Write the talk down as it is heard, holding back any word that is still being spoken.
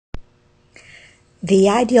The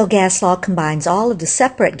ideal gas law combines all of the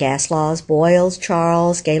separate gas laws, Boyle's,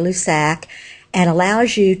 Charles, Gay-Lussac, and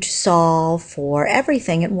allows you to solve for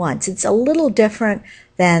everything at once. It's a little different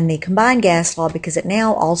than the combined gas law because it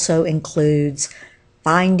now also includes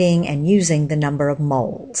finding and using the number of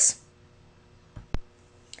moles.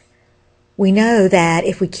 We know that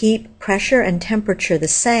if we keep pressure and temperature the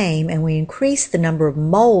same and we increase the number of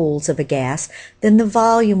moles of a gas, then the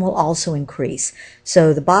volume will also increase.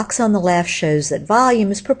 So the box on the left shows that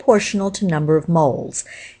volume is proportional to number of moles.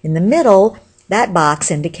 In the middle, that box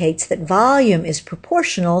indicates that volume is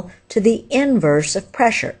proportional to the inverse of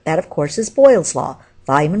pressure. That, of course, is Boyle's law.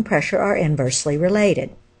 Volume and pressure are inversely related.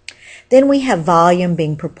 Then we have volume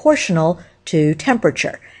being proportional to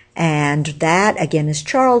temperature. And that, again, is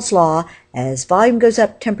Charles' law. As volume goes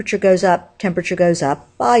up, temperature goes up, temperature goes up,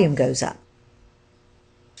 volume goes up.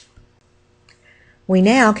 We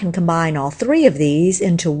now can combine all three of these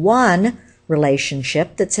into one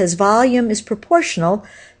relationship that says volume is proportional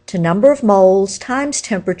to number of moles times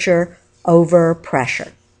temperature over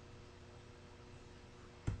pressure.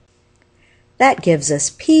 That gives us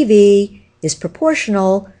PV is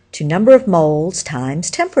proportional to number of moles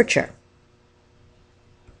times temperature.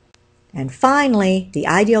 And finally, the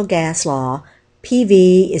ideal gas law,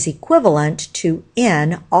 PV is equivalent to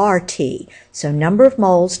nRT, so number of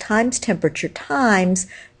moles times temperature times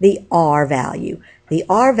the R value. The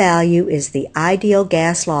R value is the ideal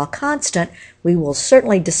gas law constant. We will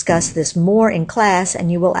certainly discuss this more in class,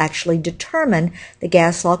 and you will actually determine the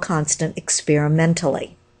gas law constant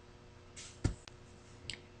experimentally.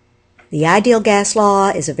 The ideal gas law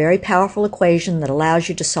is a very powerful equation that allows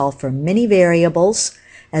you to solve for many variables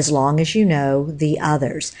as long as you know the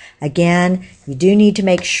others. Again, you do need to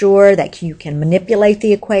make sure that you can manipulate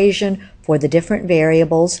the equation for the different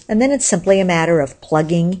variables, and then it's simply a matter of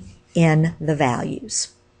plugging in the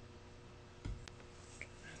values.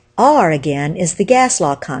 R, again, is the gas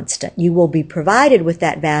law constant. You will be provided with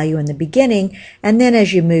that value in the beginning, and then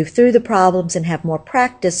as you move through the problems and have more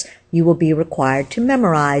practice, you will be required to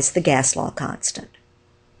memorize the gas law constant.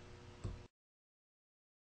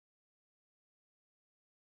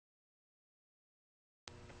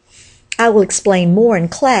 I will explain more in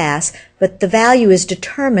class, but the value is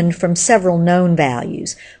determined from several known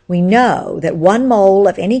values. We know that 1 mole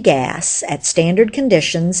of any gas at standard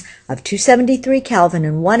conditions of 273 Kelvin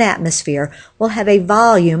and 1 atmosphere will have a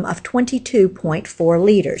volume of 22.4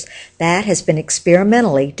 liters. That has been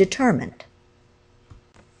experimentally determined.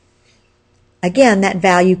 Again, that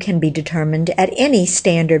value can be determined at any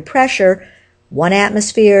standard pressure, 1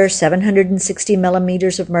 atmosphere, 760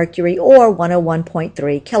 millimeters of mercury, or 101.3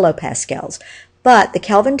 kilopascals. But the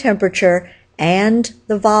Kelvin temperature and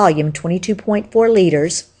the volume, 22.4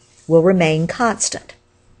 liters, will remain constant.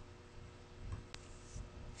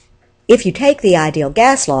 If you take the ideal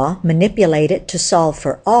gas law, manipulate it to solve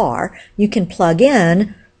for R, you can plug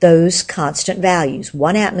in those constant values.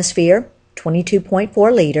 1 atmosphere,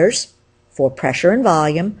 22.4 liters for pressure and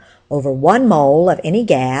volume, over 1 mole of any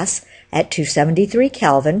gas at 273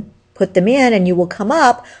 Kelvin, put them in, and you will come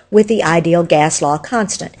up with the ideal gas law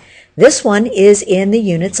constant. This one is in the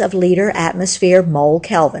units of liter atmosphere mole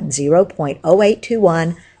Kelvin,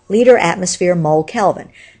 0.0821 liter atmosphere mole Kelvin.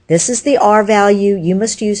 This is the R value you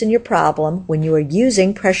must use in your problem when you are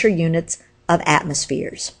using pressure units of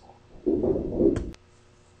atmospheres.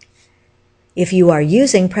 If you are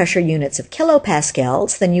using pressure units of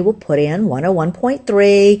kilopascals, then you will put in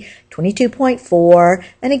 101.3, 22.4,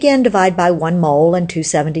 and again divide by 1 mole and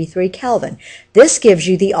 273 Kelvin. This gives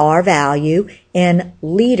you the R value in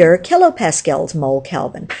liter kilopascals mole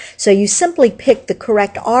Kelvin. So you simply pick the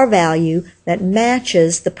correct R value that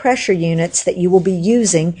matches the pressure units that you will be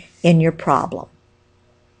using in your problem.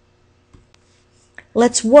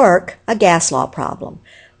 Let's work a gas law problem.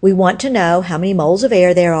 We want to know how many moles of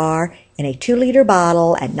air there are in a 2-liter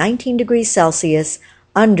bottle at 19 degrees Celsius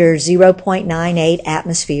under 0.98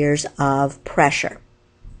 atmospheres of pressure.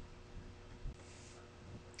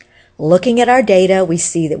 Looking at our data, we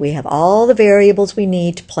see that we have all the variables we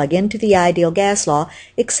need to plug into the ideal gas law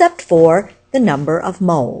except for the number of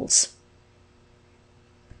moles.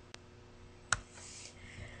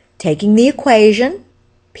 Taking the equation,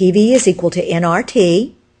 PV is equal to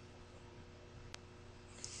nRT,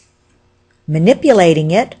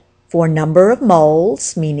 manipulating it for number of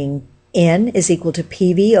moles, meaning N is equal to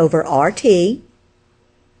PV over RT,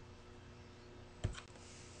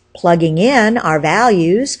 plugging in our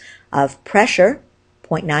values of pressure,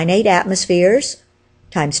 0.98 atmospheres,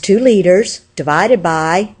 times 2 liters, divided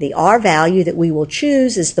by the R value that we will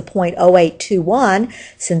choose is the 0.0821,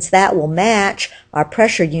 since that will match our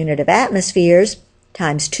pressure unit of atmospheres,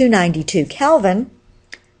 times 292 Kelvin,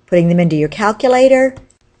 putting them into your calculator,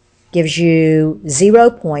 gives you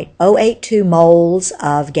 0.082 moles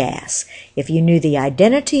of gas. If you knew the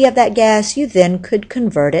identity of that gas, you then could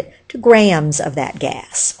convert it to grams of that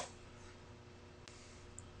gas.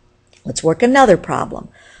 Let's work another problem.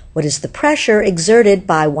 What is the pressure exerted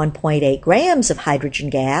by 1.8 grams of hydrogen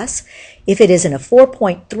gas if it is in a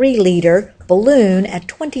 4.3 liter balloon at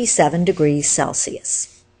 27 degrees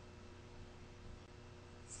Celsius?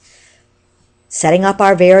 Setting up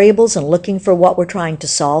our variables and looking for what we're trying to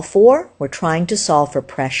solve for. We're trying to solve for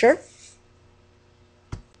pressure.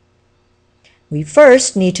 We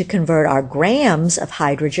first need to convert our grams of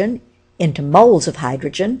hydrogen into moles of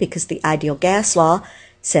hydrogen because the ideal gas law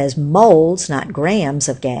says moles, not grams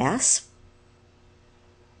of gas.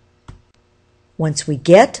 Once we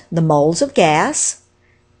get the moles of gas,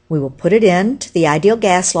 we will put it into the ideal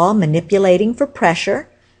gas law, manipulating for pressure.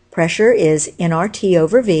 Pressure is nRT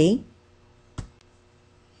over V.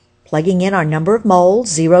 Plugging in our number of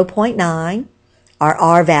moles, 0.9, our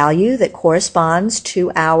R value that corresponds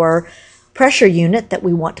to our pressure unit that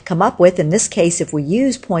we want to come up with. In this case, if we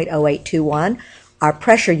use 0.0821, our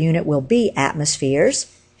pressure unit will be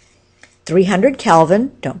atmospheres. 300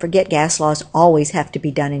 Kelvin, don't forget gas laws always have to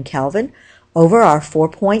be done in Kelvin, over our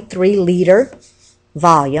 4.3 liter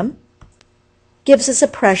volume gives us a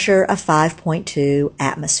pressure of 5.2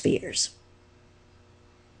 atmospheres.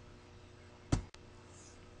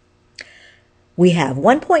 We have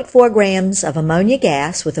 1.4 grams of ammonia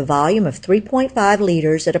gas with a volume of 3.5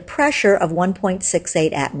 liters at a pressure of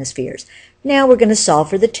 1.68 atmospheres. Now we're going to solve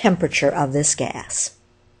for the temperature of this gas.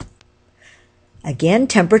 Again,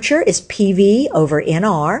 temperature is PV over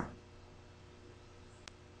nR.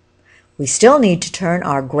 We still need to turn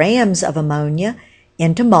our grams of ammonia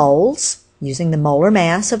into moles using the molar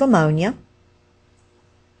mass of ammonia.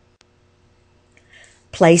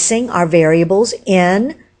 Placing our variables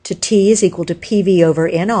in to T is equal to PV over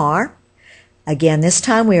nR. Again, this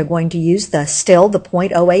time we are going to use the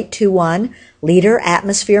 0.0821 liter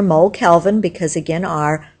atmosphere mole Kelvin because, again,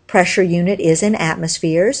 our pressure unit is in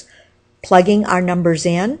atmospheres. Plugging our numbers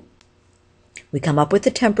in, we come up with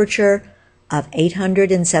the temperature of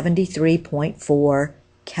 873.4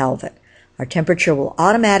 Kelvin. Our temperature will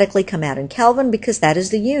automatically come out in Kelvin because that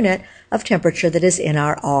is the unit of temperature that is in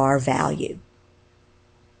our R value.